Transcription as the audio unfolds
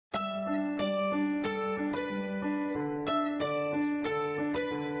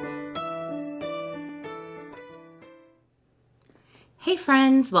Hey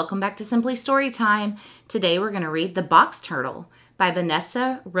friends, welcome back to Simply Storytime. Today we're going to read The Box Turtle by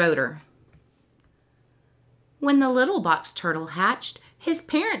Vanessa Roeder. When the little box turtle hatched, his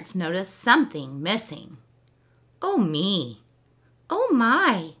parents noticed something missing. Oh me! Oh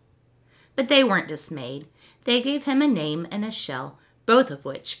my! But they weren't dismayed. They gave him a name and a shell, both of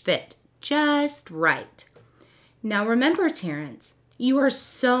which fit just right. Now remember, Terrance, you are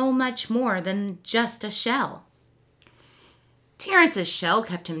so much more than just a shell. Terrance's shell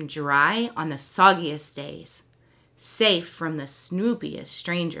kept him dry on the soggiest days, safe from the snoopiest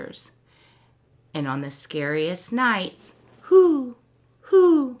strangers, and on the scariest nights, hoo,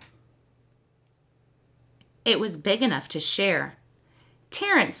 hoo. It was big enough to share.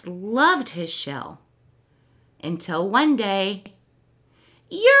 Terrance loved his shell. Until one day,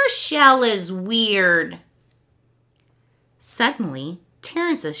 "Your shell is weird." Suddenly,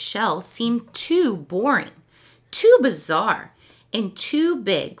 Terrance's shell seemed too boring, too bizarre, and too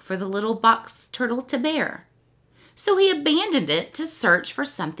big for the little box turtle to bear. So he abandoned it to search for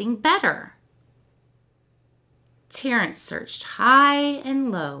something better. Terrance searched high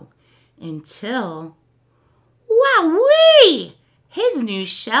and low until, wowee! His new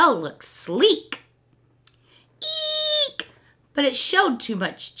shell looked sleek. Eek! But it showed too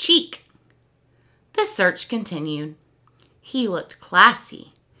much cheek. The search continued. He looked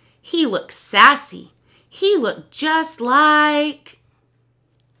classy. He looked sassy. He looked just like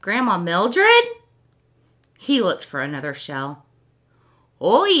Grandma Mildred. He looked for another shell.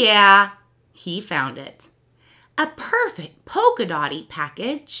 Oh yeah, he found it. A perfect polka dotty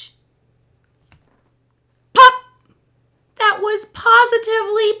package. Pop! That was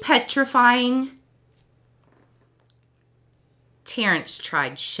positively petrifying. Terrance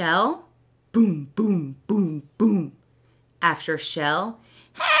tried shell. Boom, boom, boom, boom. After shell.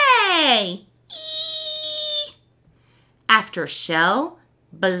 Hey! After shell,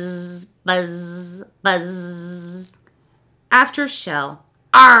 buzz, buzz, buzz. After shell,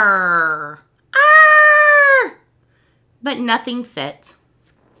 arr, arr. But nothing fit.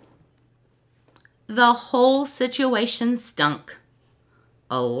 The whole situation stunk.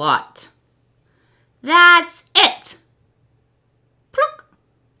 A lot. That's it. Plunk.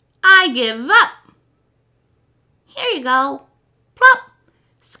 I give up. Here you go. Plop.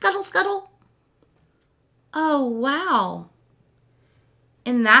 Scuttle, scuttle. Oh, wow.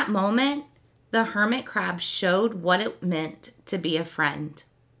 In that moment, the hermit crab showed what it meant to be a friend.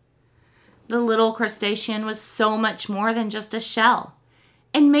 The little crustacean was so much more than just a shell.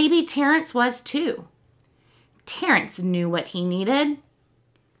 And maybe Terrance was too. Terrance knew what he needed.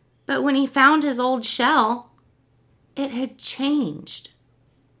 But when he found his old shell, it had changed.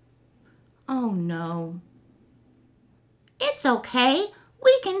 Oh no. It's okay.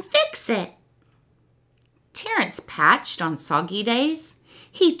 We can fix it. Terrance patched on soggy days.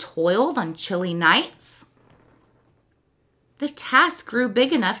 He toiled on chilly nights. The task grew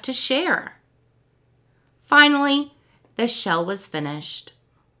big enough to share. Finally, the shell was finished.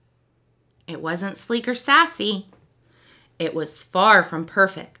 It wasn't sleek or sassy. It was far from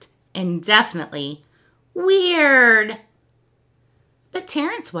perfect and definitely weird. But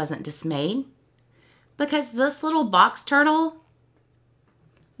Terrance wasn't dismayed because this little box turtle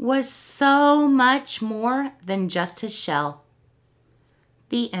was so much more than just his shell.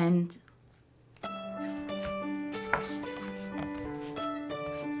 The end.